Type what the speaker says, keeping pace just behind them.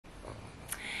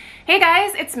Hey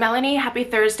guys, it's Melanie. Happy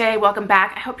Thursday. Welcome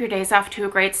back. I hope your day's off to a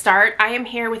great start. I am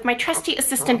here with my trusty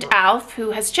assistant Alf,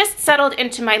 who has just settled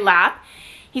into my lap.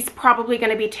 He's probably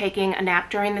going to be taking a nap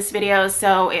during this video,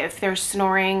 so if there's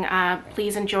snoring,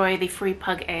 please enjoy the free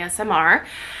pug ASMR.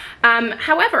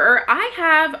 However, I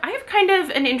have kind of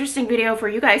an interesting video for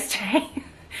you guys today.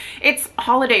 It's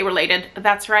holiday related,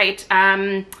 that's right.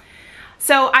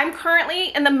 So I'm currently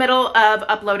in the middle of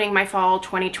uploading my fall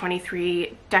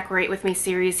 2023 Decorate With Me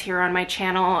series here on my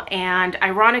channel, and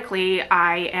ironically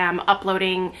I am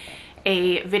uploading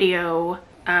a video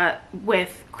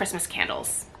with Christmas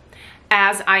candles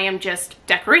as I am just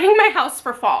decorating my house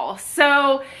for fall.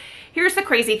 So here's the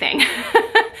crazy thing.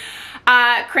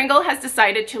 Kringle has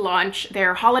decided to launch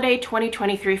their holiday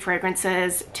 2023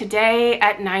 fragrances today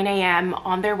at 9 a.m.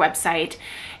 on their website.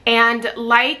 And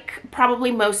like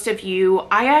probably most of you,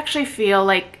 I actually feel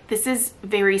like this is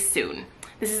very soon.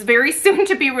 This is very soon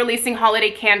to be releasing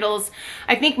holiday candles.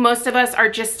 I think most of us are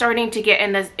just starting to get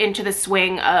into the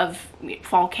swing of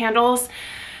fall candles.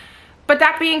 But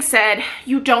that being said,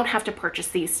 you don't have to purchase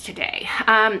these today.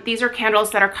 These are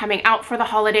candles that are coming out for the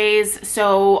holidays,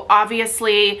 so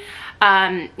obviously,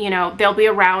 you know, they'll be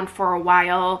around for a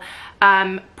while.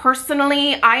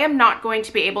 Personally, I am not going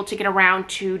to be able to get around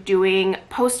to doing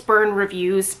post-burn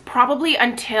reviews probably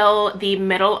until the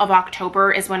middle of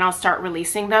October is when I'll start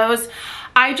releasing those.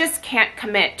 I just can't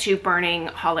commit to burning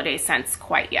holiday scents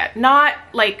quite yet. Not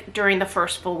like during the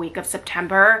first full week of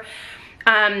September.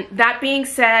 That being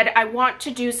said, I want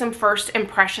to do some first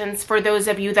impressions for those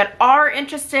of you that are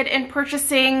interested in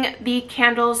purchasing the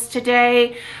candles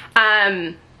today.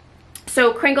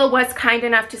 So Kringle was kind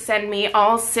enough to send me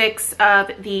all 6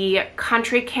 of the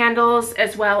country candles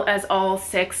as well as all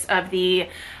 6 of the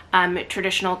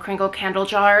traditional Kringle candle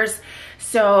jars.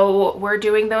 So we're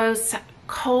doing those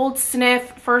cold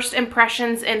sniff first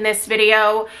impressions in this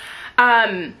video.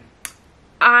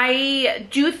 I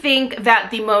do think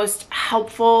that the most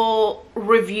helpful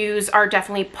reviews are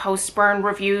definitely post-burn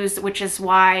reviews, which is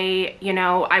why, you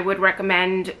know, I would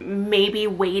recommend maybe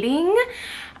waiting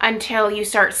until you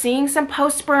start seeing some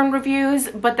post-burn reviews.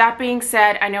 But that being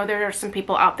said, I know there are some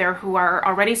people out there who are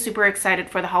already super excited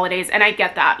for the holidays, and I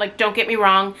get that. Like, don't get me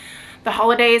wrong, the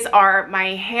holidays are my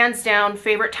hands down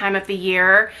favorite time of the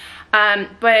year,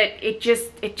 but it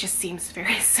just seems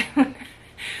very soon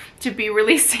to be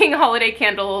releasing holiday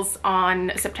candles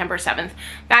on September 7th.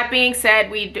 That being said,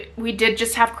 we did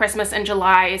just have Christmas in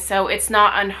July, so it's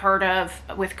not unheard of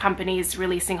with companies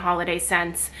releasing holiday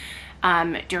scents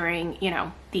during, you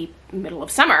know, the middle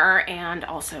of summer and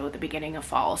also the beginning of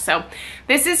fall. So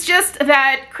this is just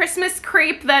that Christmas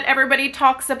creep that everybody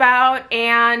talks about,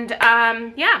 and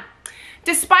yeah.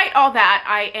 Despite all that,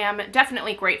 I am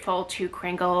definitely grateful to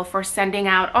Kringle for sending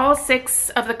out all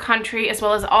 6 of the country as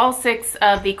well as all 6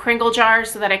 of the Kringle jars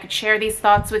so that I could share these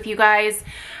thoughts with you guys.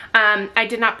 I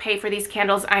did not pay for these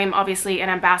candles. I am obviously an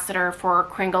ambassador for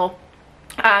Kringle.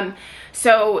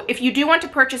 So if you do want to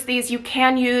purchase these, you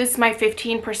can use my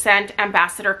 15%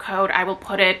 ambassador code. I will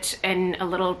put it in a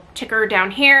little ticker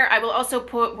down here. I will also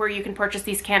put where you can purchase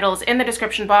these candles in the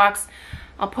description box.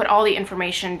 I'll put all the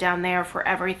information down there for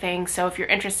everything. So if you're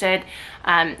interested,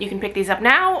 you can pick these up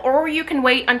now, or you can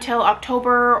wait until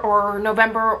October or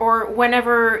November or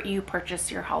whenever you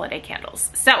purchase your holiday candles.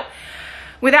 So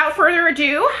without further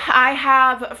ado, I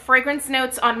have fragrance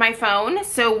notes on my phone.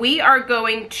 So we are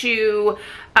going to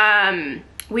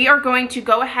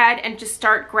go ahead and just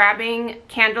start grabbing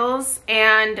candles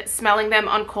and smelling them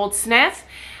on cold sniff.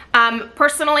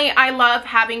 Personally, I love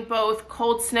having both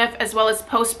cold sniff as well as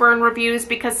post-burn reviews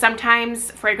because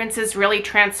sometimes fragrances really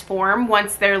transform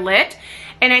once they're lit.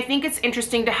 And I think it's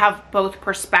interesting to have both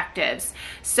perspectives.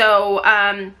 So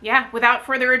yeah, without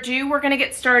further ado, we're gonna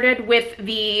get started with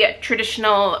the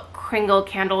traditional Kringle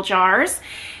candle jars.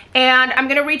 And I'm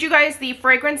gonna read you guys the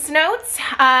fragrance notes.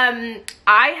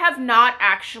 I have not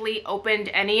actually opened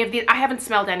any of these. I haven't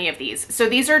smelled any of these. So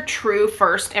these are true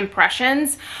first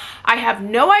impressions. I have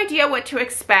no idea what to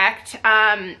expect.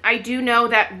 I do know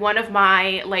that one of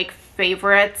my like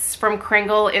favorites from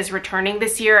Kringle is returning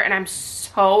this year, and I'm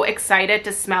so excited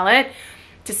to smell it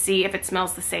to see if it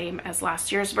smells the same as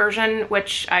last year's version,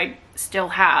 which I still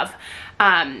have.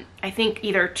 I think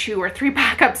either 2 or 3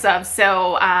 backups of,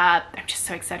 so I'm just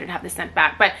so excited to have this scent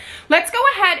back. But let's go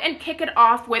ahead and kick it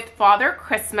off with Father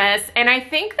Christmas, and I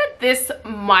think that this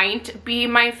might be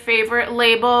my favorite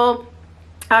label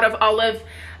out of all of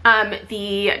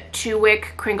the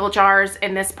 2-wick Kringle jars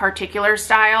in this particular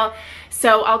style.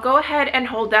 So I'll go ahead and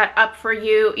hold that up for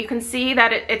you. You can see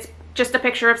that it's just a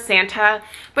picture of Santa,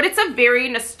 but it's a very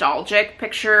nostalgic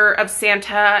picture of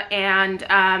Santa, and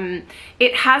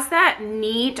it has that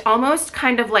neat, almost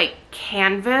kind of like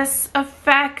canvas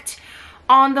effect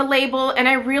on the label, and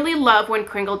I really love when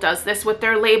Kringle does this with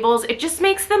their labels. It just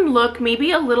makes them look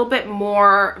maybe a little bit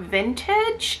more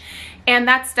vintage, and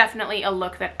that's definitely a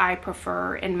look that I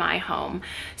prefer in my home.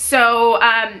 So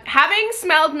having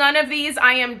smelled none of these,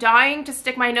 I am dying to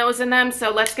stick my nose in them, so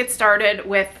let's get started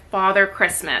with Father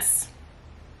Christmas.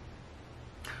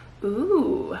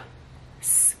 Ooh,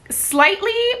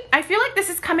 slightly, I feel like this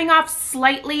is coming off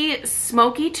slightly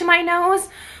smoky to my nose,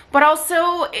 but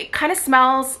also it kind of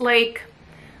smells like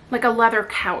a leather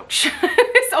couch.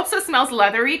 This also smells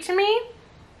leathery to me.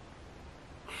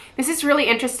 This is really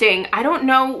interesting. I don't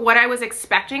know what I was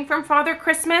expecting from Father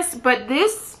Christmas, but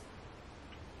this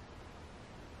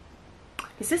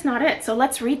is not it. So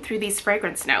let's read through these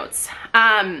fragrance notes.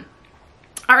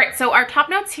 All right, so our top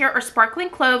notes here are sparkling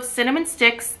cloves, cinnamon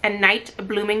sticks, and night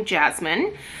blooming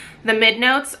jasmine. The mid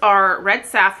notes are red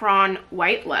saffron,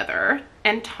 white leather,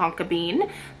 and tonka bean.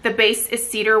 The base is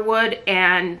cedarwood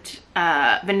and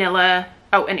vanilla,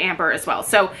 oh, and amber as well.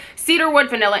 So cedarwood,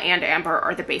 vanilla, and amber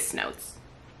are the base notes.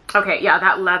 Okay, yeah,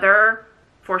 that leather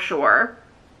for sure.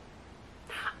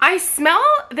 I smell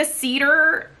the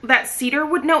cedar, that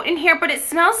cedarwood note in here, but it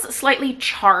smells slightly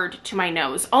charred to my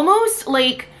nose. Almost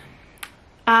like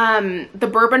the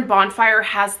bourbon bonfire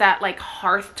has that like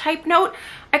hearth type note.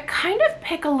 I kind of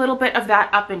pick a little bit of that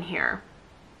up in here.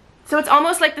 So it's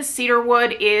almost like the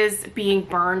cedarwood is being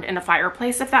burned in a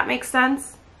fireplace, if that makes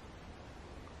sense.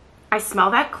 I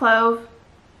smell that clove.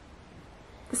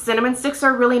 The cinnamon sticks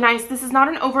are really nice. This is not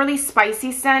an overly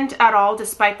spicy scent at all,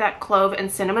 despite that clove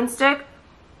and cinnamon stick.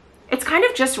 It's kind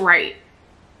of just right.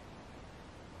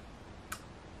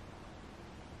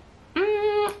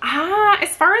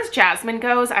 As far as jasmine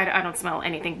goes, I don't smell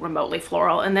anything remotely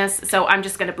floral in this, so I'm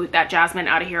just gonna boot that jasmine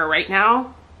out of here right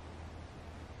now.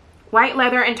 White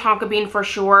leather and tonka bean for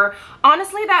sure.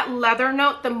 Honestly, that leather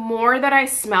note, the more that I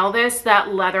smell this,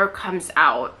 that leather comes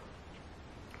out.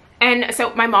 And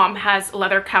so my mom has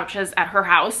leather couches at her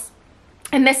house,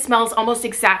 and this smells almost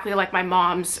exactly like my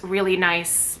mom's really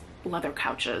nice leather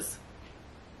couches.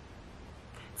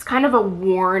 It's kind of a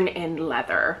worn in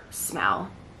leather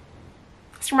smell.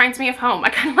 This reminds me of home. I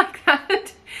kind of like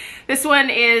that. This one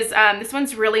is, this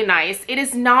one's really nice. It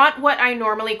is not what I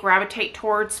normally gravitate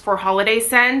towards for holiday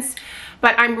scents,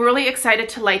 but I'm really excited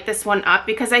to light this one up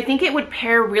because I think it would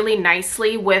pair really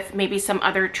nicely with maybe some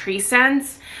other tree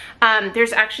scents.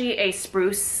 There's actually a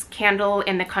spruce candle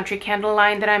in the Country Candle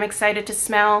line that I'm excited to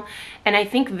smell, and I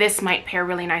think this might pair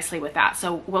really nicely with that,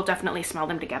 so we'll definitely smell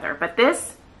them together. But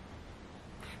this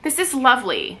is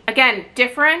lovely. Again,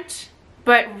 different,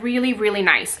 but really, really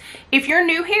nice. If you're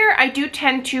new here, I do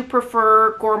tend to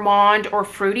prefer gourmand or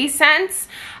fruity scents.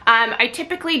 I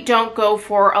typically don't go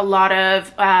for a lot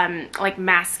of like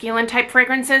masculine type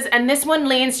fragrances, and this one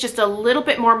leans just a little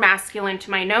bit more masculine to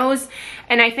my nose,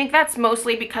 and I think that's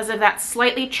mostly because of that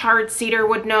slightly charred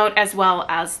cedarwood note as well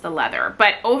as the leather.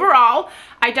 But overall,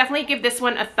 I definitely give this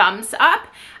one a thumbs up.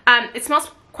 It smells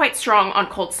quite strong on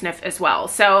cold sniff as well,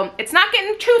 so it's not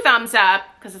getting 2 thumbs up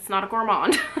because it's not a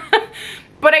gourmand.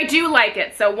 But I do like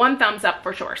it, so 1 thumbs up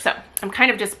for sure. So I'm kind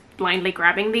of just blindly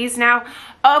grabbing these now.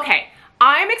 Okay,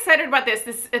 I'm excited about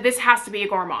this. This has to be a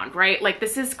gourmand, right? Like,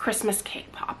 this is Christmas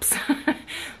cake pops. Let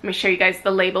me show you guys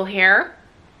the label here.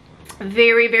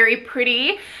 Very, very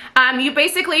pretty. You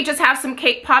basically just have some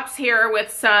cake pops here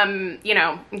with some, you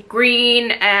know,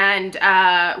 green and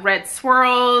red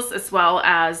swirls, as well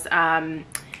as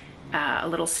a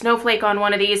little snowflake on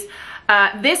one of these.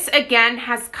 This again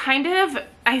has kind of,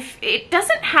 it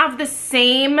doesn't have the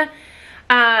same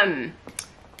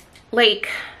like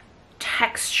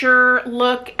texture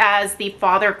look as the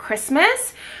Father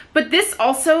Christmas, but this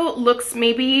also looks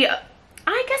maybe,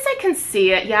 I guess I can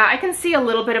see it. Yeah, I can see a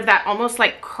little bit of that almost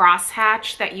like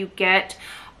crosshatch that you get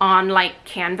on like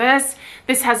canvas.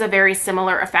 This has a very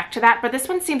similar effect to that, but this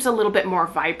one seems a little bit more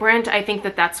vibrant. I think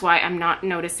that that's why I'm not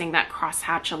noticing that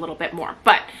crosshatch a little bit more.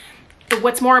 But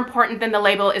what's more important than the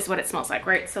label is what it smells like,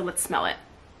 right? So let's smell it.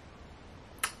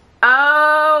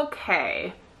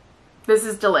 Okay. This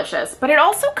is delicious, but it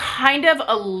also kind of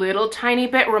a little tiny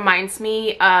bit reminds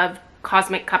me of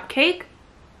Cosmic Cupcake.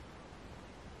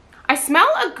 I smell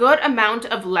a good amount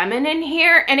of lemon in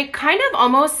here, and it kind of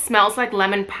almost smells like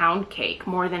lemon pound cake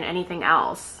more than anything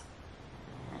else.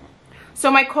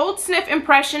 So my cold sniff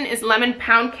impression is lemon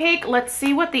pound cake. Let's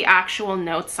see what the actual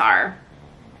notes are.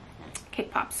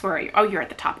 Cake pops, where are you? Oh, you're at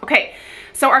the top. Okay,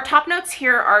 so our top notes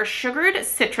here are sugared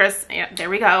citrus, yeah, there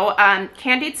we go,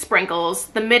 candied sprinkles.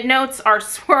 The mid notes are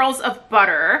swirls of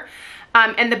butter.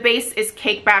 And the base is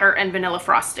cake batter and vanilla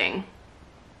frosting.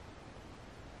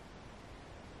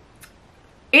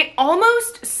 It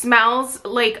almost smells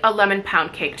like a lemon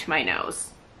pound cake to my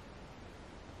nose.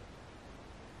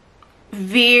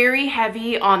 Very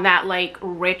heavy on that like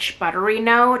rich buttery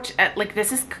note. Like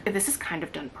this is kind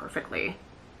of done perfectly.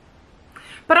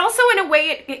 But also in a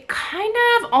way it kind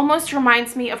of almost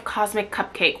reminds me of Cosmic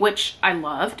Cupcake, which I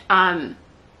loved. Oh,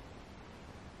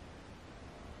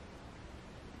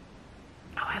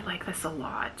 I like this a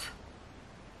lot.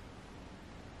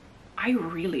 I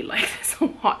really like this a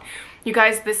lot. You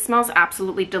guys, this smells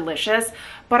absolutely delicious,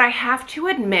 but I have to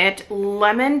admit,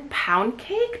 lemon pound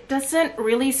cake doesn't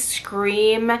really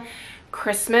scream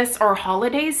Christmas or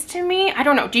holidays to me. I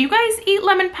don't know. Do you guys eat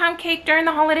lemon pound cake during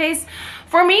the holidays?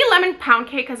 For me, lemon pound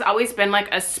cake has always been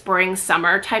like a spring,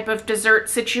 summer type of dessert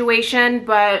situation,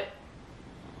 but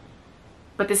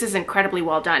this is incredibly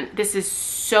well done. This is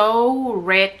so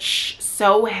rich,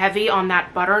 so heavy on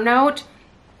that butter note.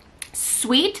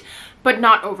 Sweet, but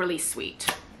not overly sweet.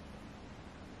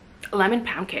 Lemon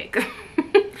pound cake.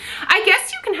 I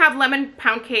guess you can have lemon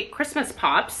pound cake Christmas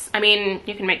pops. I mean,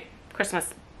 you can make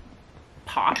Christmas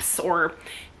pops or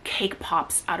cake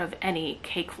pops out of any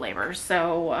cake flavor.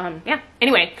 So yeah,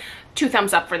 anyway, 2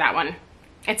 thumbs up for that one.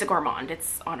 It's a gourmand.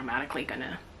 It's automatically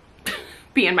gonna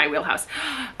be in my wheelhouse.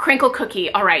 Crinkle cookie.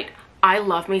 All right. I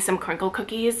love me some crinkle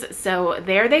cookies. So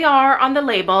there they are on the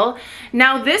label.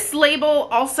 Now this label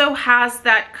also has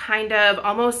that kind of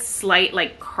almost slight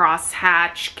like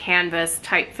crosshatch canvas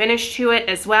type finish to it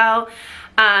as well.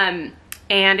 And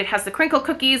it has the crinkle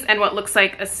cookies and what looks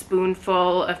like a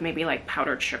spoonful of maybe like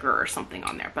powdered sugar or something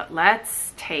on there. But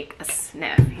let's take a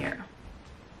sniff here.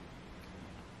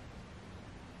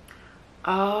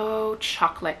 Oh,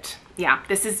 chocolate. Yeah,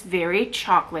 this is very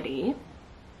chocolatey.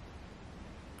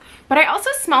 But I also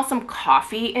smell some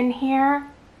coffee in here.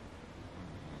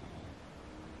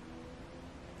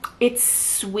 It's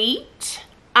sweet.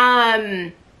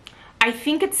 I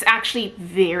think it's actually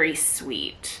very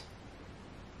sweet.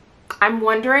 I'm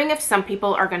wondering if some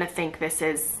people are gonna think this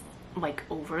is like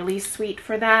overly sweet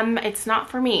for them. It's not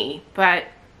for me, but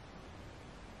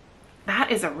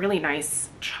that is a really nice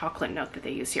chocolate note that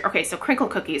they use here. Okay, so crinkle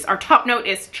cookies. Our top note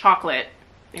is chocolate.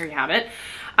 There you have it.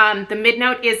 The mid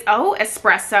note is, oh,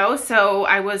 espresso. So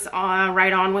I was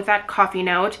right on with that coffee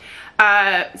note.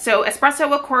 So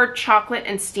espresso, accord, chocolate,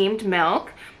 and steamed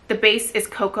milk. The base is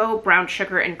cocoa, brown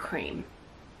sugar, and cream.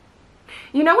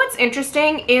 You know what's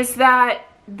interesting is that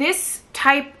this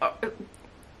type,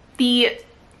 the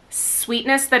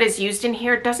sweetness that is used in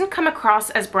here doesn't come across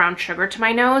as brown sugar to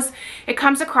my nose. It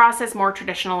comes across as more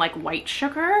traditional like white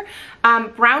sugar.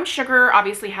 Brown sugar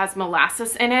obviously has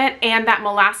molasses in it, and that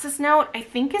molasses note I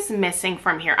think is missing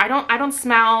from here. I don't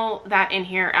smell that in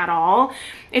here at all.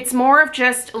 It's more of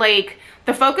just like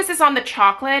the focus is on the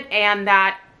chocolate and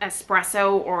that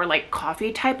espresso or like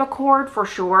coffee type accord for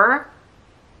sure.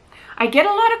 I get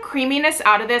a lot of creaminess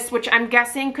out of this, which I'm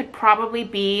guessing could probably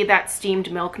be that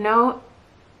steamed milk note.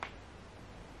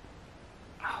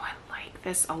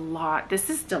 This a lot.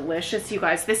 This is delicious, you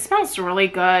guys. This smells really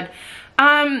good.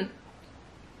 Yeah,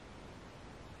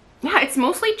 it's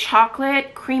mostly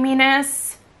chocolate,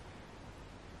 creaminess,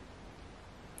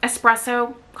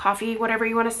 espresso, coffee, whatever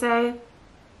you want to say.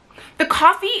 The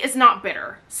coffee is not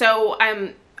bitter, so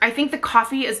I think the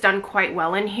coffee is done quite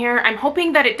well in here. I'm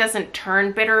hoping that it doesn't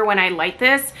turn bitter when I light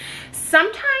this.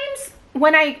 Sometimes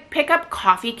when I pick up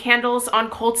coffee candles on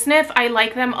cold sniff, I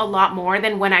like them a lot more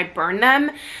than when I burn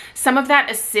them. Some of that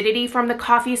acidity from the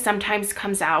coffee sometimes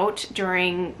comes out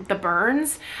during the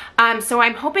burns. So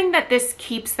I'm hoping that this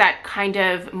keeps that kind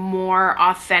of more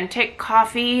authentic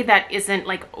coffee that isn't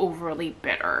like overly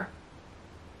bitter.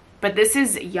 But this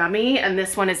is yummy, and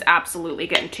this one is absolutely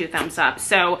getting 2 thumbs up.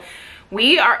 So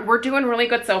we're doing really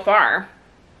good so far.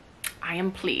 I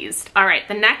am pleased. All right,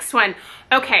 the next one.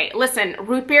 Okay, listen,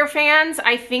 root beer fans,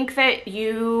 I think that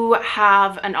you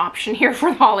have an option here for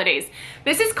the holidays.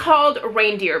 This is called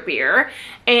Reindeer beer,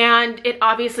 and it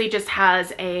obviously just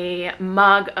has a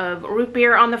mug of root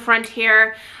beer on the front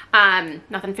here.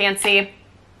 Nothing fancy.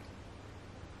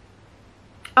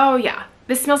 Oh yeah,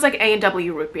 this smells like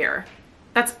A&W root beer.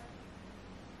 That's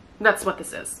what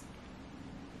this is.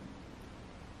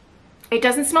 It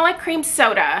doesn't smell like cream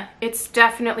soda. It's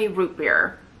definitely root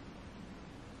beer.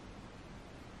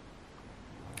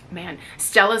 Man,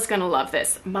 Stella's gonna love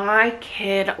this. My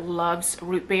kid loves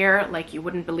root beer like you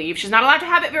wouldn't believe. She's not allowed to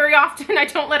have it very often. I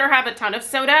don't let her have a ton of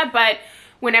soda, but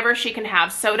whenever she can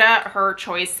have soda, her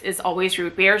choice is always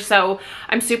root beer. So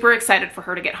I'm super excited for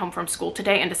her to get home from school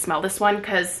today and to smell this one,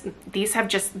 because these have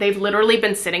they've literally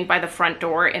been sitting by the front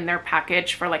door in their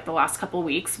package for like the last couple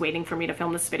weeks waiting for me to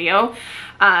film this video.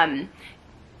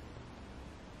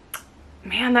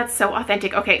 Man, that's so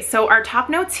authentic. Okay, so our top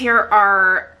notes here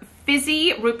are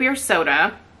fizzy root beer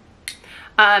soda,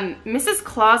 Mrs.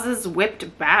 Claus's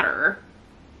whipped batter.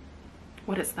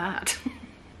 What is that?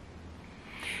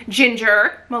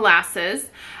 Ginger, molasses.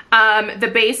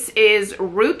 The base is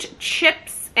root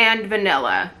chips and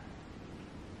vanilla.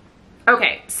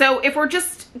 Okay, so if we're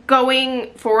just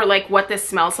going for like what this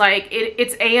smells like,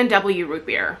 it's A&W root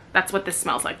beer. That's what this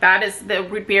smells like. That is the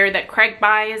root beer that Craig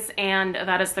buys, and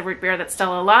that is the root beer that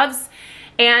Stella loves.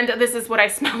 And this is what I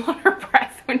smell on her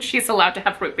breath when she's allowed to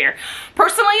have root beer.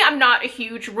 Personally, I'm not a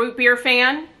huge root beer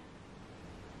fan,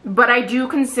 but I do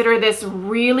consider this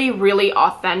really, really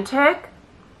authentic.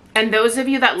 And those of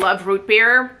you that love root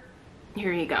beer,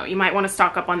 here you go. You might want to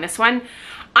stock up on this one.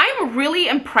 I'm really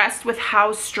impressed with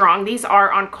how strong these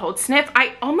are on cold sniff.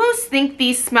 I almost think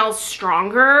these smell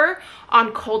stronger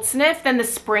on cold sniff than the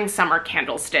spring summer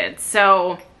candles did.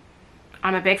 So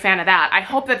I'm a big fan of that. I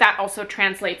hope that that also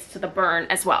translates to the burn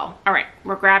as well. All right,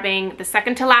 we're grabbing the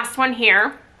second to last one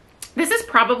here. This is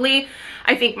probably,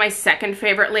 I think, my second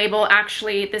favorite label,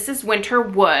 actually. This is Winter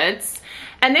Woods.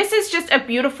 And this is just a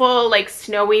beautiful, like,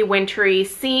 snowy, wintry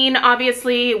scene,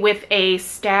 obviously, with a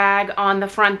stag on the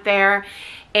front there.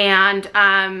 And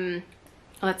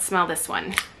let's smell this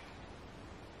one.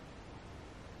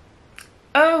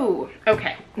 Oh,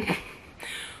 okay.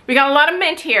 We got a lot of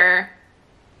mint here.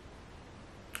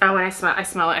 Oh, and I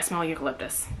smell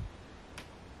eucalyptus.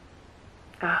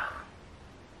 Oh.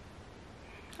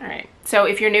 All right, so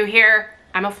if you're new here,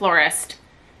 I'm a florist.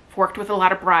 I've worked with a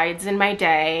lot of brides in my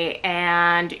day,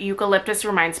 and eucalyptus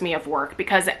reminds me of work,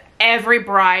 because every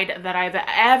bride that I've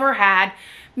ever had,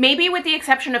 maybe with the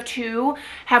exception of 2,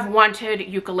 have wanted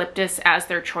eucalyptus as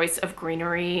their choice of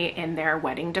greenery in their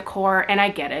wedding decor, and I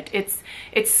get it.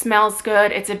 It smells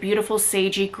good. It's a beautiful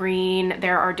sagey green.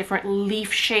 There are different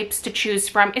leaf shapes to choose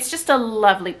from. It's just a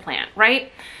lovely plant,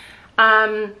 right?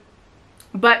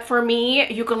 But for me,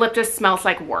 eucalyptus smells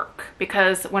like work,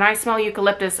 because when I smell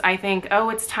eucalyptus, I think, oh,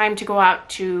 it's time to go out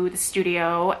to the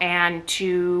studio and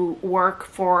to work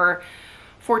for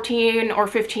 14 or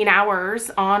 15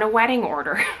 hours on a wedding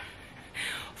order.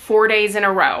 4 days in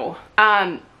a row.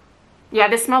 Yeah,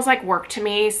 this smells like work to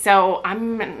me, so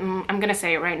I'm gonna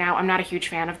say it right now, I'm not a huge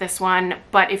fan of this one,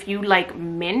 but if you like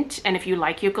mint and if you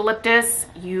like eucalyptus,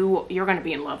 you're gonna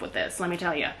be in love with this, let me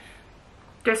tell you.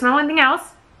 Do I smell anything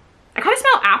else? I kind of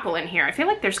smell apple in here. I feel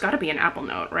like there's got to be an apple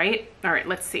note, right? All right,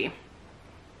 let's see.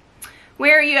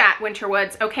 Where are you at,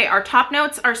 Winterwoods? Okay, our top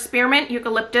notes are spearmint,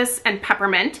 eucalyptus, and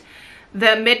peppermint.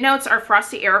 The mid notes are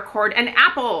frosty air accord and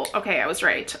apple. Okay, I was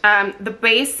right. The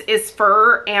base is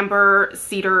fir, amber,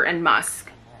 cedar, and musk.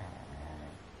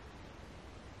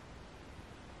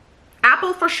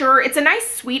 Apple for sure. It's a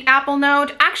nice sweet apple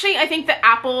note. Actually, I think the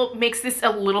apple makes this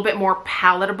a little bit more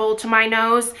palatable to my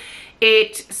nose.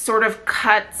 It sort of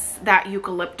cuts that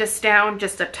eucalyptus down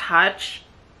just a touch,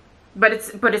 but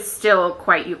it's still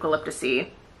quite eucalyptus-y.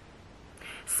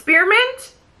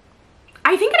 Spearmint,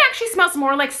 I think it actually smells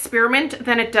more like spearmint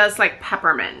than it does like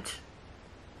peppermint.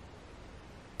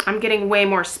 I'm getting way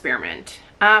more spearmint.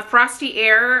 Frosty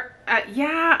air,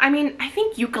 yeah, I mean, I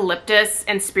think eucalyptus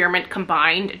and spearmint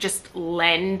combined just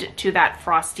lend to that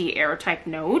frosty air type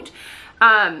note.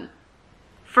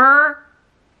 Fir,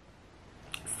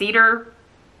 cedar.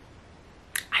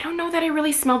 I don't know that I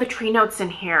really smell the tree notes in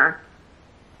here.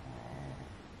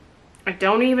 I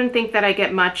don't even think that I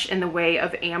get much in the way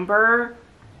of amber.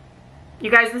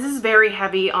 You guys, this is very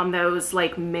heavy on those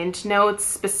like mint notes,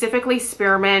 specifically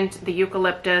spearmint, the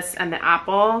eucalyptus, and the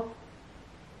apple.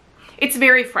 It's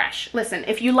very fresh. Listen,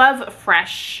 if you love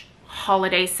fresh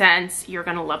holiday scents, you're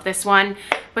gonna love this one,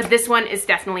 but this one is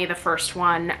definitely the first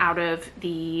one out of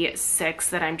the 6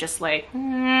 that I'm just like,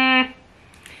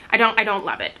 I don't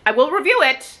love it. I will review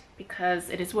it because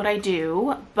it is what I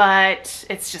do, but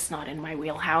it's just not in my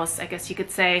wheelhouse, I guess you could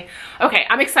say. Okay,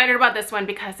 I'm excited about this one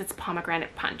because it's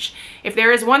pomegranate punch. If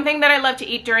there is one thing that I love to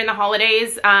eat during the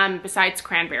holidays, besides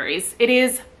cranberries, it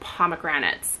is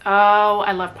pomegranates. Oh,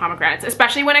 I love pomegranates,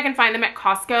 especially when I can find them at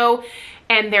Costco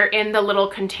and they're in the little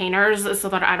containers so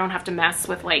that I don't have to mess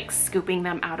with like scooping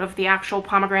them out of the actual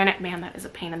pomegranate. Man, that is a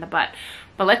pain in the butt.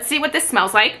 But let's see what this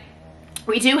smells like.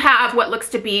 We do have what looks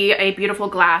to be a beautiful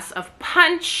glass of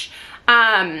punch.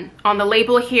 On the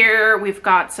label here, we've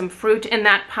got some fruit in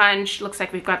that punch. Looks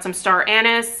like we've got some star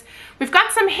anise. We've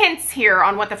got some hints here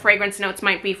on what the fragrance notes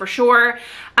might be for sure.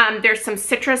 There's some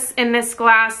citrus in this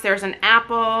glass. There's an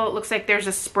apple. Looks like there's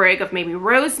a sprig of maybe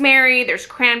rosemary. There's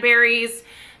cranberries.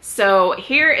 So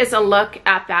here is a look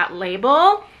at that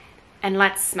label, and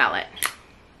let's smell it.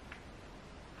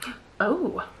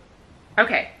 Oh,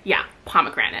 okay, yeah,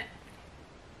 pomegranate.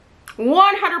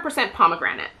 100%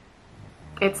 pomegranate.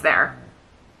 It's there.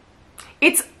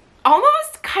 It's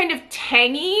almost kind of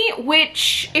tangy,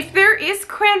 which if there is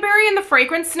cranberry in the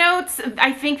fragrance notes,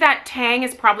 I think that tang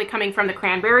is probably coming from the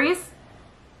cranberries.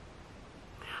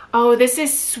 Oh, this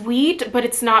is sweet, but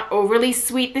it's not overly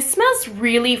sweet. This smells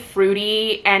really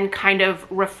fruity and kind of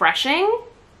refreshing.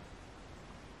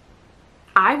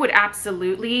 I would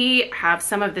absolutely have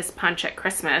some of this punch at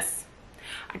Christmas.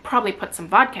 I'd probably put some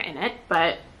vodka in it,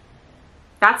 but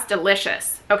that's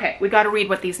delicious. Okay, we gotta read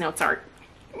what these notes are.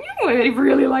 I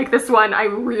really like this one. I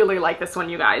really like this one,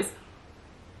 you guys.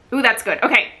 Ooh, that's good.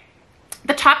 Okay.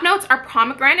 The top notes are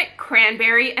pomegranate,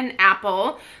 cranberry, and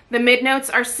apple. The mid notes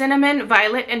are cinnamon,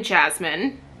 violet, and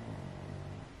jasmine.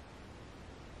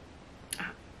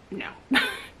 No,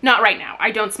 not right now.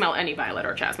 I don't smell any violet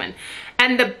or jasmine.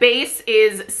 And the base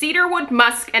is cedarwood,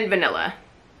 musk, and vanilla.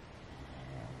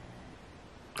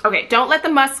 Okay, don't let the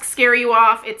musk scare you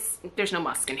off. There's no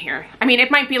musk in here. I mean, it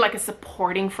might be like a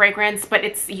supporting fragrance, but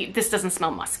this doesn't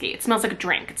smell musky. It smells like a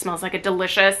drink. It smells like a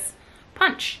delicious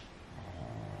punch.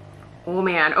 Oh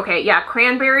man, okay, yeah,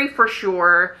 cranberry for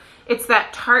sure. It's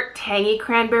that tart, tangy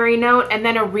cranberry note, and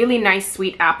then a really nice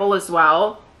sweet apple as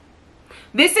well.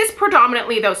 This is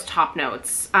predominantly those top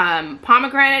notes.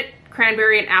 Pomegranate,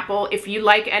 cranberry, and apple. If you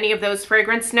like any of those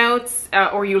fragrance notes,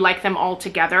 or you like them all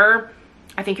together,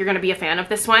 I think you're gonna be a fan of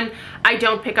this one. I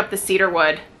don't pick up the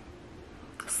cedarwood.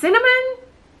 Cinnamon?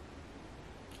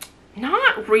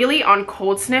 Not really on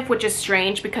cold sniff, which is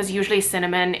strange because usually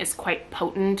cinnamon is quite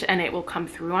potent and it will come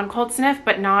through on cold sniff,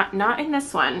 but not in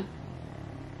this one.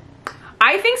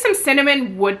 I think some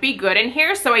cinnamon would be good in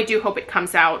here, so I do hope it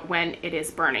comes out when it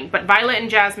is burning. But violet and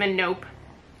jasmine, nope.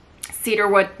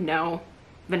 Cedarwood, no.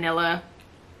 Vanilla.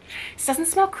 This doesn't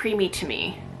smell creamy to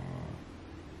me.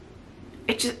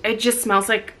 It just smells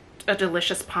like a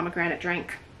delicious pomegranate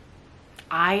drink.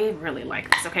 I really like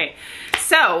this. Okay,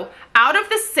 so out of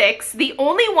the 6, the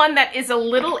only one that is a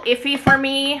little iffy for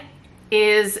me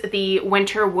is the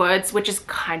Winter Woods, which is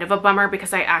kind of a bummer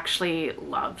because I actually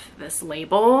love this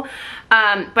label.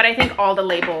 But I think all the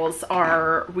labels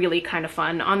are really kind of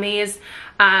fun on these.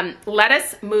 Let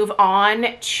us move on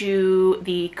to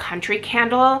the Country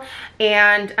Candle,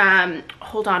 and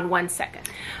hold on one second.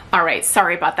 All right,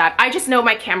 sorry about that. I just know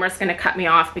my camera's gonna cut me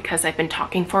off because I've been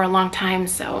talking for a long time,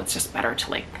 so it's just better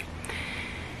to like,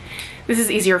 this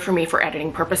is easier for me for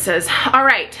editing purposes. All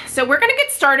right, so we're gonna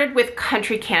get started with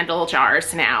Country Candle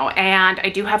jars now, and I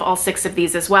do have all 6 of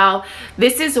these as well.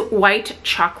 This is white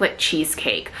chocolate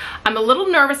cheesecake. I'm a little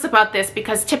nervous about this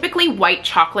because typically white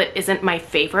chocolate isn't my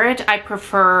favorite. I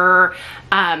prefer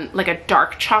like a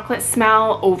dark chocolate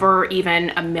smell over even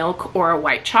a milk or a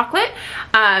white chocolate,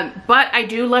 but I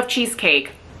do love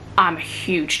cheesecake. I'm a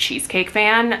huge cheesecake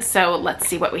fan, so let's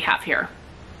see what we have here.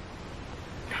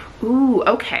 Ooh,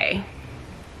 okay.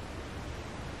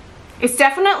 It's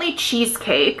definitely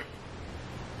cheesecake.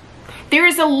 There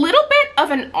is a little bit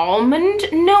of an almond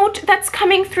note that's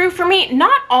coming through for me.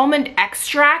 Not almond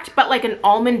extract, but like an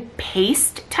almond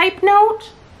paste type note.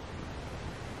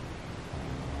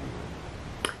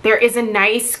 There is a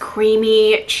nice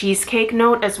creamy cheesecake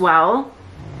note as well.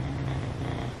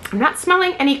 I'm not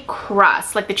smelling any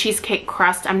crust, like the cheesecake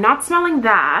crust. I'm not smelling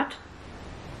that.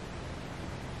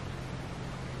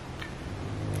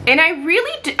 And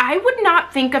I would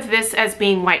not think of this as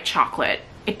being white chocolate.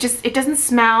 It doesn't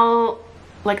smell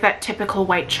like that typical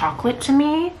white chocolate to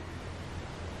me.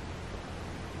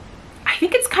 I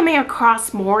think it's coming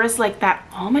across more as like that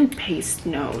almond paste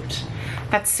note.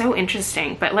 That's so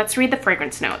interesting, but let's read the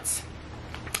fragrance notes.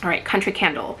 All right, Country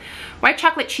Candle. White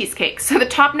chocolate cheesecake. So the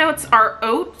top notes are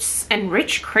oats and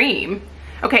rich cream.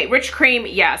 Okay, rich cream,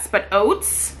 yes, but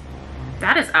oats,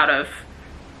 that is out of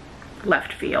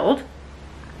left field.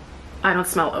 I don't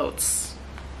smell oats.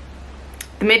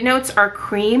 The mid notes are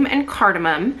cream and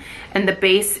cardamom, and the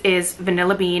base is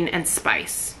vanilla bean and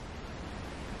spice.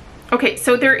 Okay,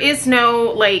 so there is no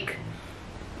like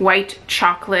white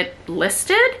chocolate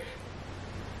listed.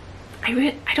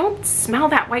 I don't smell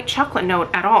that white chocolate note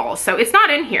at all, so it's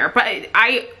not in here, but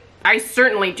I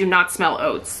certainly do not smell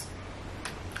oats.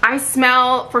 I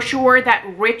smell for sure that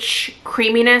rich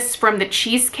creaminess from the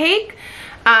cheesecake.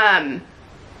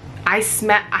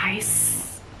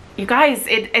 You guys,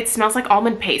 it smells like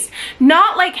almond paste.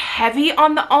 Not like heavy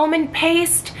on the almond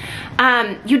paste,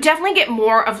 You definitely get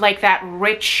more of like that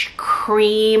rich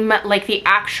cream, like the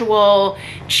actual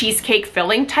cheesecake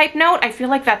filling type note. I feel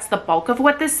like that's the bulk of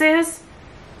what this is.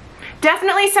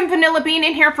 Definitely some vanilla bean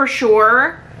in here for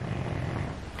sure.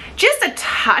 Just a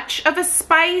touch of a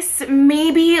spice,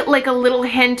 maybe like a little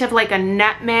hint of like a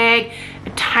nutmeg, a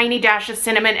tiny dash of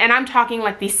cinnamon, and I'm talking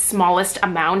like the smallest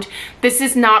amount. This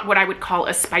is not what I would call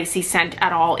a spicy scent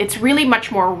at all. It's really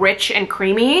much more rich and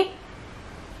creamy.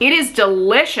 It is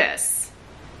delicious.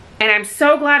 And I'm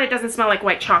so glad it doesn't smell like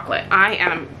white chocolate.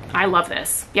 I love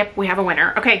this. Yep, we have a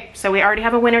winner. Okay, so we already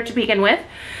have a winner to begin with.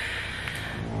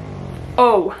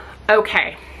 Oh,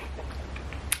 okay.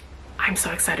 I'm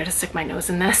so excited to stick my nose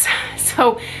in this.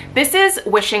 So this is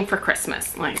Wishing for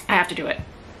Christmas. Like, I have to do it.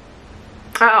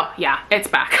 Oh yeah, it's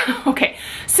back. Okay,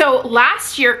 so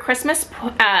last year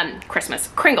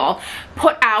Kringle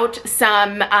put out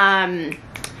some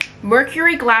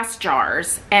mercury glass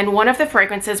jars, and one of the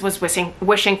fragrances was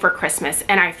Wishing for Christmas,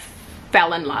 and I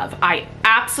fell in love. I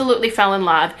absolutely fell in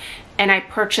love, and I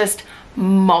purchased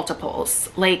multiples.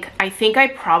 Like, I think I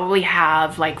probably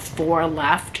have like 4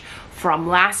 left from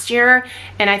last year,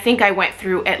 and I think I went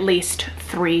through at least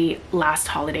 3 last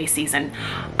holiday season.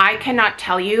 I cannot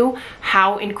tell you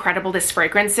how incredible this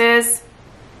fragrance is.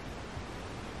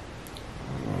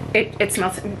 It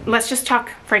smells, let's just talk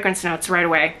fragrance notes right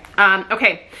away.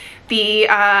 Okay, the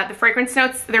fragrance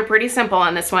notes, they're pretty simple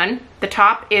on this one. The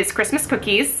top is Christmas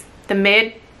cookies, the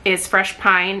mid is fresh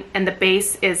pine, and the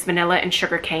base is vanilla and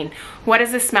sugar cane. What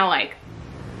does this smell like?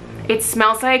 It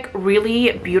smells like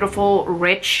really beautiful,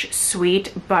 rich,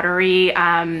 sweet, buttery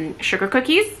sugar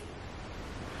cookies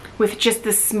with just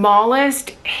the smallest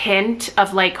hint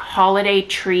of like holiday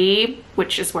tree,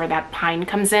 which is where that pine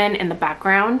comes in the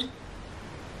background.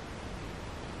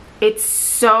 It's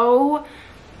so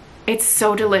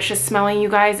delicious smelling, you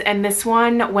guys. And this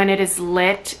one, when it is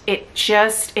lit,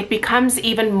 it becomes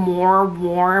even more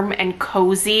warm and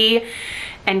cozy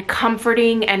and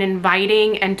comforting and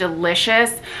inviting and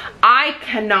delicious. I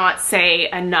cannot say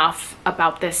enough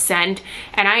about this scent,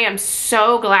 and I am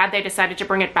so glad they decided to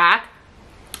bring it back.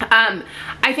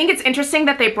 I think it's interesting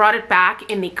that they brought it back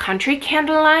in the country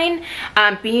candle line,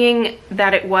 being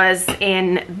that it was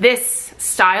in this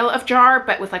style of jar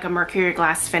but with like a mercury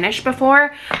glass finish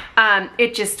before.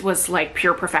 It just was like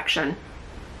pure perfection.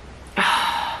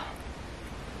 Oh,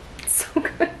 so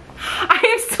good. I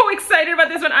am so excited about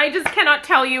this one. I just cannot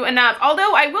tell you enough.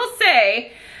 Although I will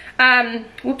say,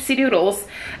 whoopsie doodles,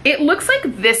 it looks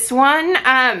like this one,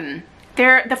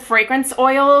 they're the fragrance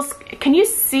oils. Can you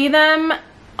see them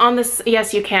on this?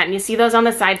 Yes, you can. You see those on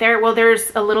the side there? Well,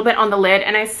 there's a little bit on the lid,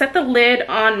 and I set the lid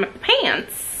on my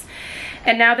pants,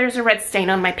 and now there's a red stain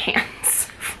on my pants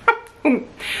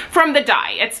from the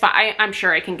dye. It's fine. I'm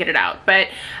sure I can get it out. But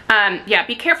yeah,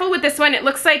 be careful with this one. It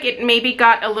looks like it maybe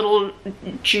got a little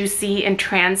juicy in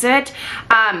transit.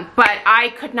 But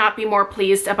I could not be more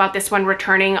pleased about this one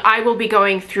returning. I will be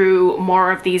going through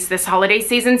more of these this holiday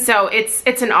season, so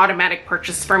it's an automatic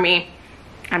purchase for me.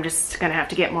 I'm just gonna have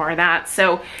to get more of that.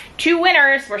 So 2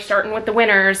 winners. We're starting with the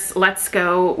winners. Let's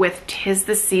go with 'Tis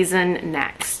the Season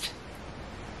next.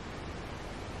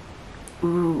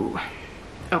 Ooh.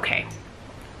 Okay,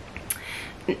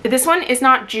 this one is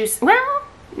not juice. Well,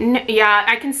 yeah,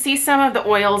 I can see some of the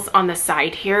oils on the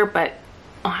side here, but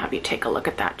I'll have you take a look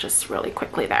at that just really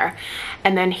quickly there.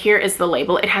 And then here is the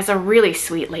label. It has a really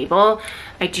sweet label.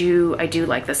 I do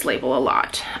like this label a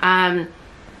lot.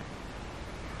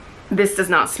 This does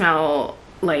not smell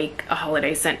like a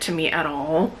holiday scent to me at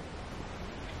all.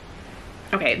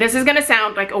 Okay, this is gonna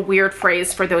sound like a weird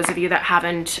phrase for those of you that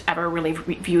haven't ever really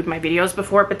viewed my videos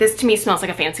before, but this to me smells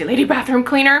like a fancy lady bathroom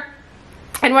cleaner.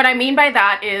 And what I mean by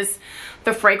that is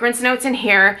the fragrance notes in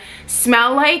here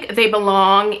smell like they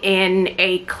belong in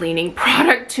a cleaning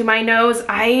product to my nose.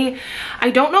 I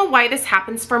don't know why this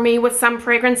happens for me with some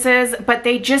fragrances, but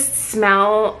they just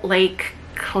smell like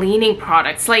cleaning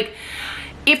products. Like,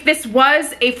 if this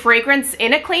was a fragrance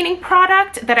in a cleaning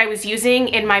product that I was using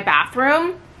in my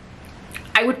bathroom,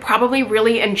 I would probably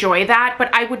really enjoy that,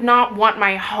 but I would not want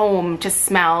my home to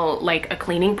smell like a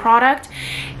cleaning product.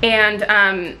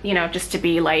 And, you know, just to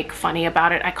be like funny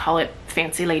about it, I call it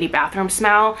fancy lady bathroom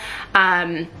smell.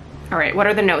 All right, what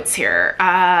are the notes here?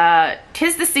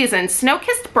 'Tis the Season,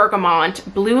 snow-kissed bergamot,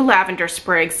 blue lavender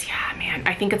sprigs. Yeah, man,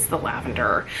 I think it's the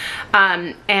lavender.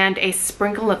 And a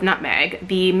sprinkle of nutmeg.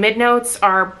 The mid notes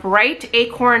are bright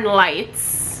acorn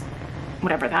lights,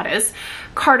 whatever that is,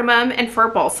 cardamom and fir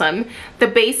balsam. The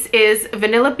base is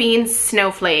vanilla bean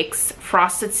snowflakes,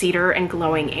 frosted cedar, and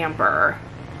glowing amber.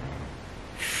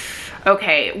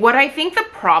 Okay, what I think the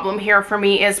problem here for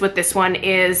me is with this one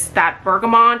is that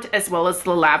bergamot as well as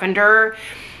the lavender.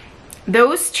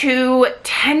 Those two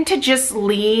tend to just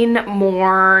lean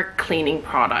more cleaning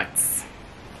products.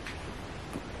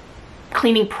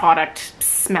 Cleaning product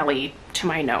smelly to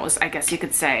my nose, I guess you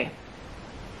could say.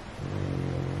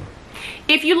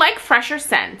 If you like fresher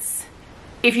scents,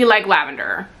 if you like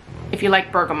lavender, if you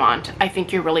like bergamot, I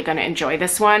think you're really gonna enjoy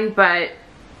this one, but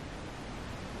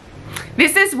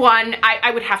this is one,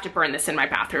 I would have to burn this in my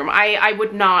bathroom. I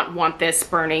would not want this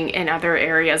burning in other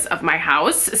areas of my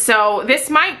house. So this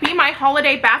might be my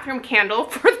holiday bathroom candle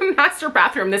for the master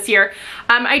bathroom this year.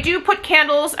 I do put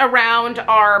candles around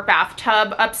our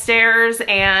bathtub upstairs,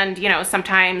 and you know,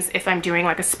 sometimes if I'm doing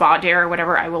like a spa day or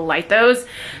whatever, I will light those.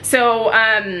 So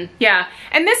yeah,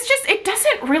 and this just, it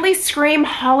doesn't really scream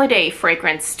holiday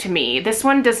fragrance to me. This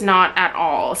one does not at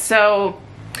all. So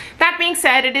that being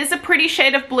said, it is a pretty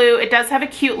shade of blue. It does have a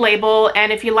cute label,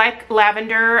 and if you like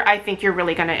lavender, I think you're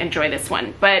really gonna enjoy this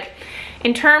one. But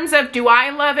in terms of do I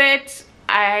love it,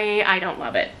 I don't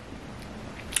love it.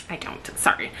 I don't,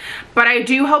 sorry. But I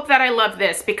do hope that I love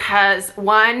this because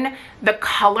one, the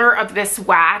color of this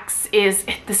wax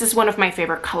this is one of my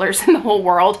favorite colors in the whole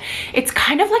world. It's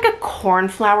kind of like a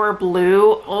cornflower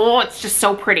blue. Oh, it's just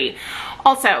so pretty.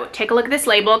 Also, take a look at this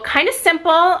label. Kind of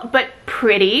simple, but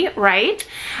pretty, right?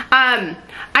 I'm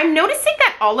noticing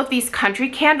that all of these country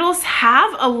candles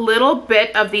have a little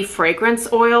bit of the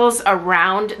fragrance oils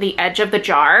around the edge of the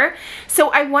jar. So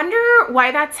I wonder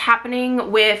why that's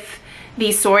happening with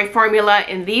the soy formula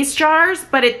in these jars,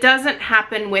 but it doesn't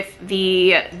happen with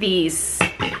these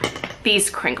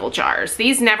Kringle jars.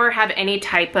 These never have any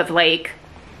type of like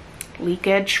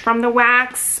leakage from the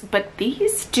wax, but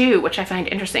these do, which I find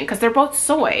interesting because they're both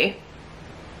soy.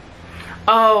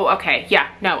 Oh, okay, yeah,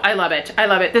 no, I love it. I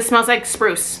love it. This smells like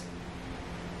spruce.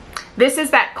 This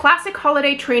is that classic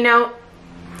holiday tree note.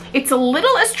 It's a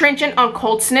little astringent on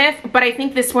cold sniff, but I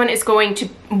think this one is going to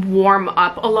warm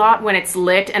up a lot when it's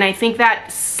lit, and I think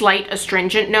that slight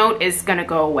astringent note is gonna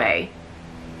go away.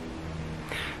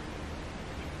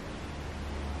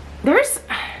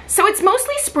 So it's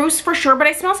mostly spruce for sure, but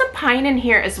I smell some pine in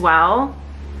here as well.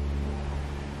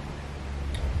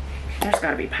 There's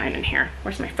gotta be pine in here.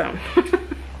 Where's my phone?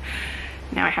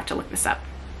 Now I have to look this up.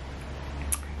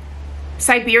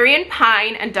 Siberian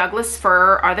pine and Douglas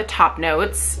fir are the top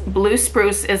notes. Blue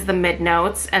spruce is the mid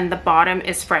notes, and the bottom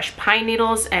is fresh pine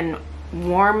needles and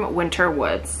warm winter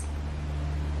woods.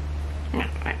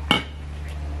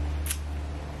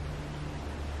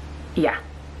 Yeah,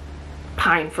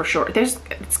 pine for sure.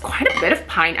 It's quite a bit of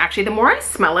pine actually. The more I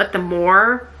smell it, the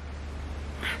more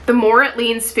it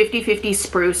leans 50-50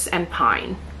 spruce and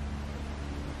pine.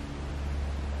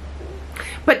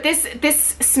 But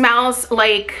this smells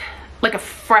like a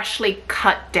freshly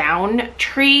cut down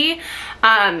tree.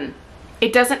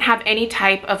 It doesn't have any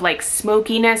type of like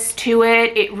smokiness to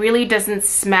it. It really doesn't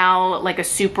smell like a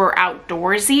super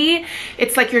outdoorsy.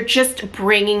 It's like you're just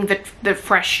bringing the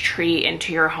fresh tree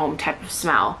into your home type of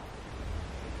smell.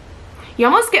 You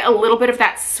almost get a little bit of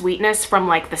that sweetness from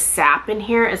like the sap in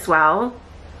here as well.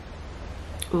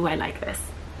 Ooh, I like this.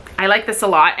 I like this a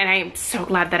lot, and I'm so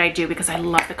glad that I do because I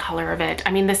love the color of it.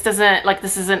 I mean, this isn't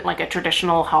like a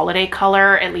traditional holiday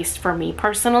color, at least for me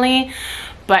personally,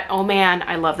 but oh man,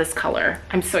 I love this color.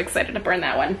 I'm so excited to burn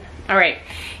that one. All right,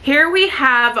 here we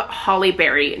have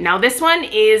Hollyberry. Now this one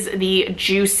is the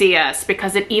juiciest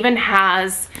because it even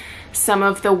has some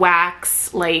of the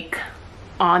wax like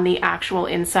on the actual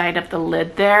inside of the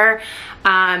lid there.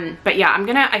 But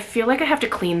yeah, I feel like I have to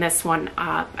clean this one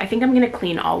up. I think I'm gonna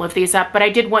clean all of these up, but I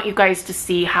did want you guys to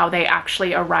see how they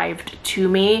actually arrived to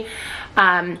me.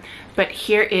 But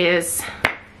here is,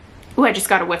 ooh, I just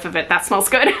got a whiff of it. That smells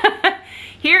good.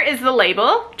 Here is the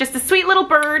label, just a sweet little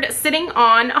bird sitting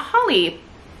on a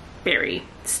hollyberry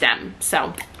stem. So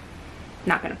I'm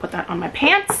not gonna put that on my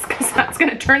pants because that's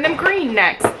gonna turn them green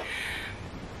next.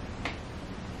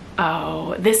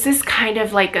 Oh, this is kind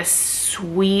of like a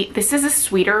sweet, this is a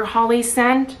sweeter holly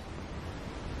scent.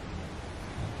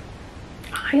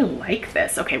 I like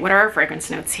this. Okay, what are our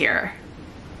fragrance notes here?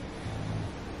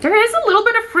 There is a little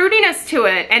bit of fruitiness to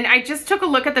it, and I just took a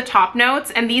look at the top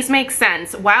notes and these make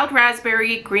sense. Wild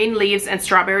raspberry, green leaves, and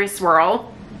strawberry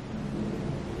swirl.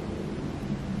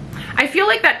 I feel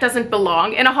like that doesn't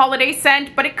belong in a holiday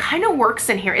scent, but it kind of works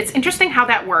in here. It's interesting how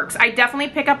that works. I definitely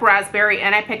pick up raspberry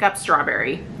and I pick up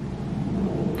strawberry.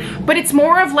 But it's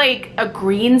more of like a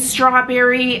green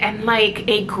strawberry and like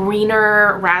a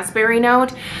greener raspberry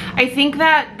note. I think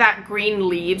that green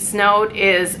leaves note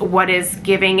is what is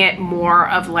giving it more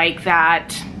of like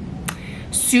that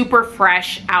super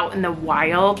fresh out in the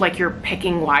wild, like you're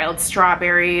picking wild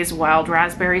strawberries, wild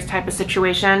raspberries type of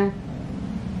situation.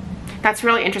 That's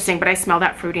really interesting, but I smell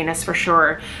that fruitiness for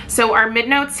sure. So our mid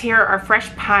notes here are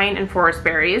fresh pine and forest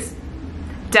berries.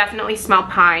 Definitely smell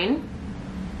pine,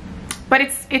 but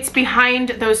it's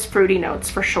behind those fruity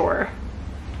notes for sure.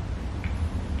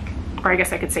 Or I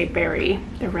guess I could say berry.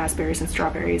 They're raspberries and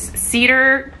strawberries.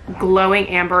 Cedar, glowing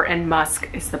amber, and musk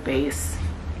is the base.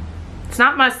 It's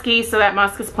not musky, so that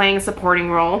musk is playing a supporting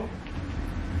role.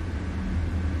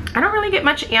 I don't really get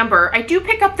much amber. I do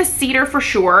pick up the cedar for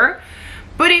sure,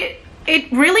 but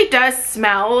it really does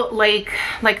smell like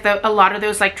a lot of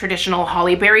those like traditional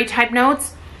Hollyberry type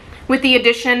notes, with the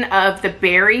addition of the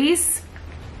berries,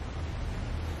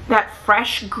 that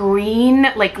fresh green,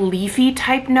 like leafy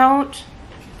type note.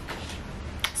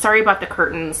 Sorry about the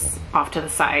curtains off to the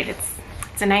side.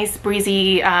 It's a nice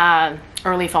breezy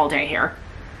early fall day here.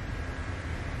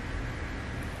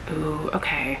 Ooh,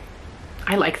 okay.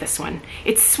 I like this one.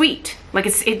 It's sweet. Like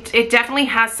it definitely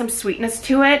has some sweetness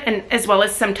to it, and as well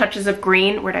as some touches of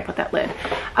green. Where'd I put that lid?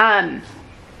 I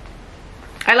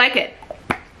like it.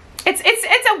 It's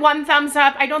a 1 thumbs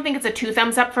up. I don't think it's a 2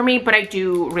 thumbs up for me, but I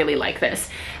do really like this.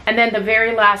 And then the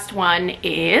very last one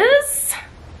is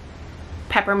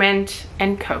peppermint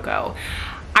and cocoa.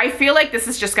 I feel like this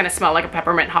is just gonna smell like a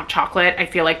peppermint hot chocolate. I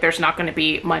feel like there's not gonna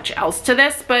be much else to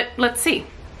this, but let's see.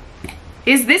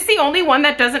 Is this the only one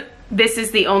that doesn't? This is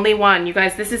the only one, you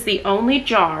guys. This is the only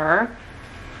jar.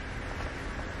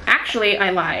 Actually,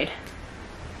 I lied.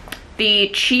 The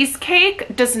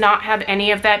Cheesecake does not have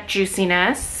any of that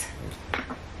juiciness,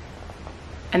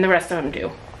 and the rest of them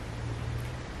do.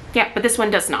 Yeah, but this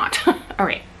one does not. All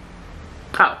right.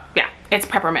 Oh, yeah, it's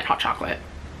peppermint hot chocolate.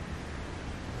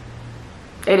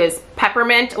 It is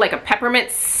peppermint, like a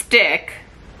peppermint stick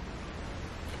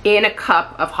in a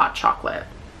cup of hot chocolate.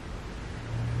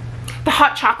 The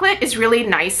hot chocolate is really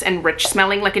nice and rich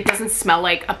smelling. Like it doesn't smell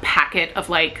like a packet of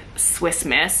like Swiss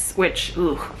Miss, which,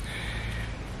 ooh.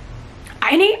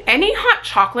 Any hot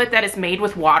chocolate that is made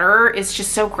with water is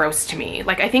just so gross to me.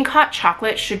 Like I think hot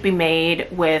chocolate should be made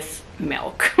with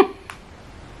milk.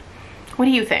 What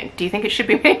do you think? Do you think it should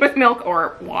be made with milk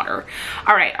or water?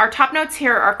 All right, our top notes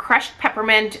here are crushed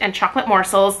peppermint and chocolate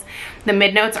morsels. The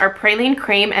mid notes are praline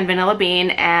cream and vanilla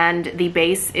bean, and the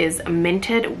base is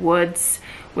minted woods,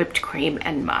 whipped cream,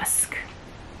 and musk.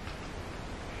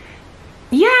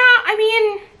 Yeah, I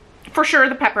mean, for sure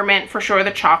the peppermint, for sure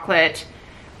the chocolate.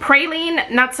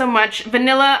 Praline, not so much.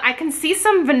 Vanilla, I can see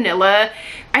some vanilla.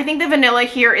 I think the vanilla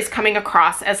here is coming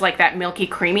across as like that milky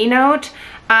creamy note.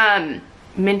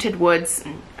 Minted woods,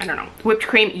 I don't know. Whipped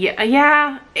cream,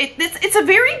 yeah. It's a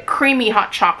very creamy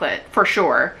hot chocolate for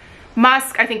sure.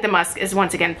 Musk, I think the musk is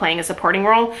once again playing a supporting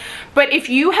role. But if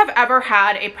you have ever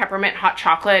had a peppermint hot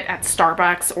chocolate at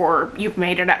Starbucks or you've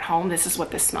made it at home, this is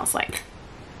what this smells like.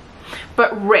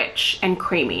 But rich and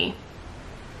creamy.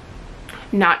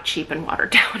 Not cheap and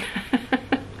watered down.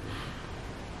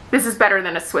 This is better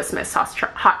than a Swiss Miss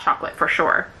hot chocolate for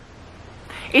sure.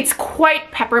 It's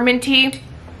quite pepperminty.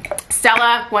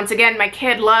 Stella, once again, my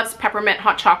kid loves peppermint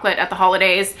hot chocolate at the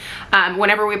holidays.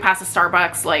 Whenever we pass a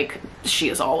Starbucks, like, she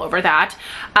is all over that.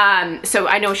 So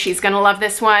I know she's gonna love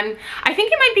this one. I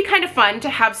think it might be kind of fun to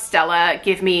have Stella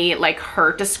give me like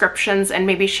her descriptions and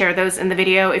maybe share those in the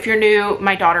video. If you're new,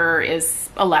 my daughter is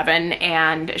 11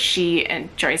 and she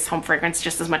enjoys home fragrance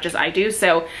just as much as I do,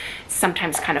 so it's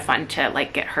sometimes kind of fun to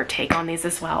like get her take on these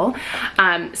as well.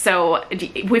 So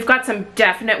we've got some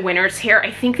definite winners here.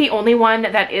 I think the only one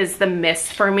that is the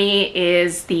miss for me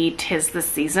is the 'Tis the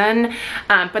Season,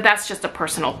 but that's just a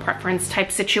personal preference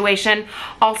type situation.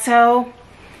 Also,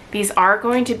 these are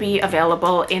going to be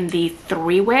available in the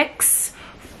 3 wicks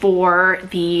for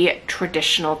the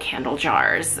traditional candle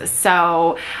jars.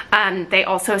 So they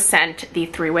also sent the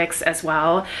 3 wicks as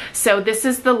well. So this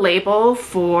is the label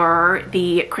for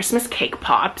the Christmas cake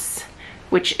pops,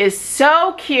 which is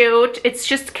so cute. It's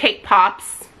just cake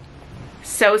pops.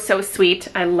 So sweet.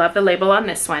 I love the label on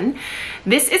this one.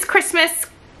 This is Christmas,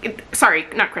 sorry,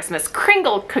 not Christmas,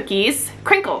 Kringle cookies.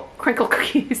 Crinkle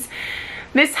cookies.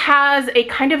 This has a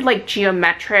kind of like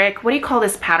geometric, what do you call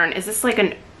this pattern? Is this like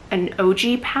an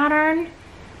OG pattern?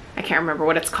 I can't remember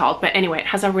what it's called, but anyway, it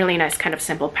has a really nice kind of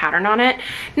simple pattern on it.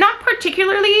 Not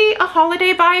particularly a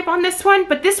holiday vibe on this one,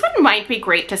 but this one might be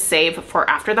great to save for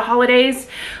after the holidays.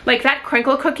 Like that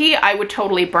crinkle cookie, I would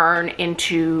totally burn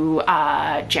into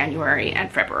January and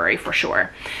February for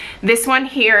sure. This one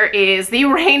here is the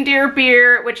reindeer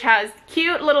beer, which has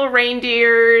cute little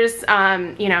reindeers,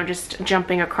 you know, just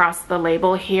jumping across the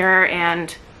label here,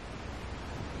 and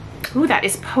ooh, that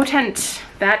is potent.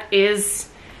 That is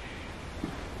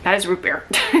that is root beer.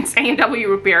 It's A&W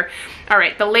root beer. All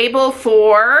right, the label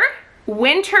for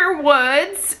Winter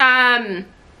Woods. Oh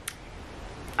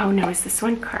no, is this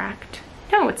one cracked?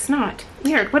 No, it's not.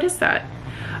 Weird, what is that?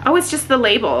 Oh, it's just the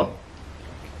label.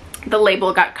 The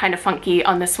label got kind of funky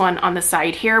on this one on the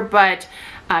side here, but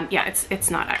yeah, it's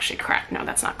not actually cracked. No,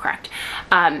 that's not cracked.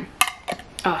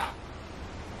 Oh,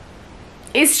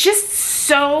 it's just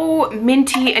so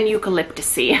minty and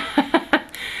eucalyptusy.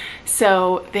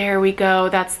 So there we go.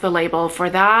 That's the label for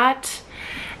that.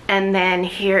 And then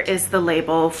here is the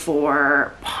label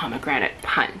for Pomegranate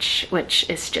Punch, which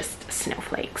is just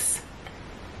snowflakes.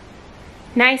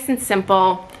 Nice and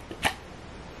simple.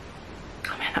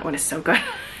 Oh man, that one is so good.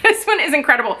 This one is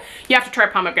incredible. You have to try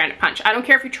Pomegranate Punch. I don't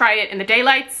care if you try it in the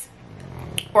daylights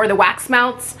or the wax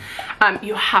melts.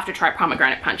 You have to try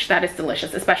Pomegranate Punch. That is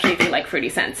delicious, especially if you like fruity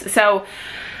scents. So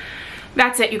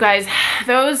that's it, you guys.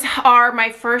 Those are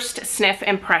my first sniff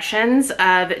impressions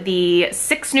of the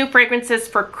 6 new fragrances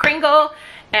for Kringle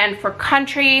and for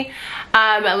Country.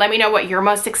 Let me know what you're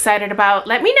most excited about.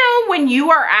 Let me know when you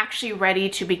are actually ready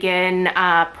to begin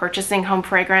purchasing home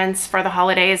fragrance for the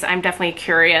holidays. I'm definitely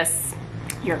curious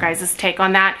your guys' take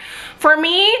on that. For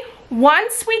me,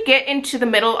 once we get into the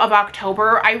middle of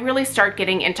October, I really start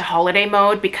getting into holiday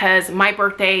mode because my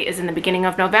birthday is in the beginning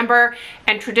of November,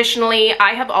 and traditionally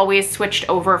I have always switched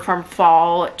over from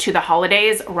fall to the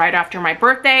holidays right after my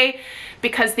birthday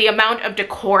because the amount of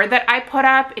decor that I put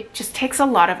up, it just takes a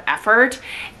lot of effort.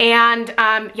 And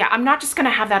yeah, I'm not just gonna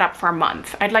have that up for a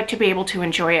month. I'd like to be able to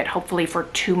enjoy it hopefully for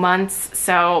 2 months.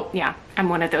 So yeah, I'm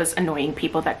one of those annoying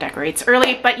people that decorates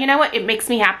early, but you know what? It makes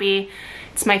me happy.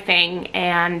 It's my thing,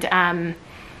 and I'm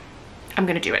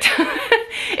gonna do it.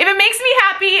 If it makes me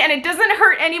happy and it doesn't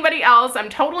hurt anybody else, I'm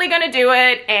totally gonna do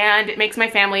it, and it makes my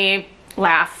family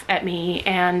laugh at me,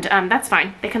 and that's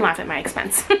fine. They can laugh at my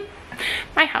expense.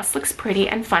 My house looks pretty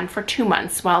and fun for 2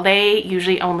 months while they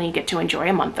usually only get to enjoy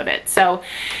a month of it. So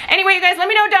anyway, you guys, let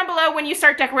me know down below when you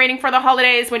start decorating for the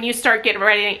holidays, when you start getting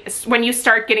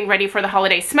ready for the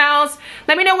holiday smells.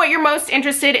 Let me know what you're most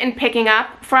interested in picking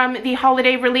up from the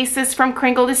holiday releases from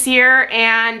Kringle this year,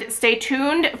 and stay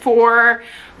tuned for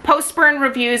post-burn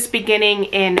reviews beginning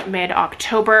in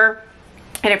mid-October.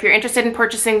 And if you're interested in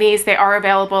purchasing these, they are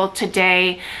available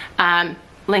today.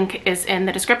 Link is in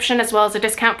the description, as well as a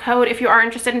discount code if you are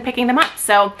interested in picking them up.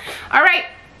 So, all right,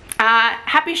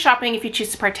 happy shopping if you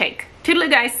choose to partake. Toodaloo,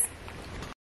 guys.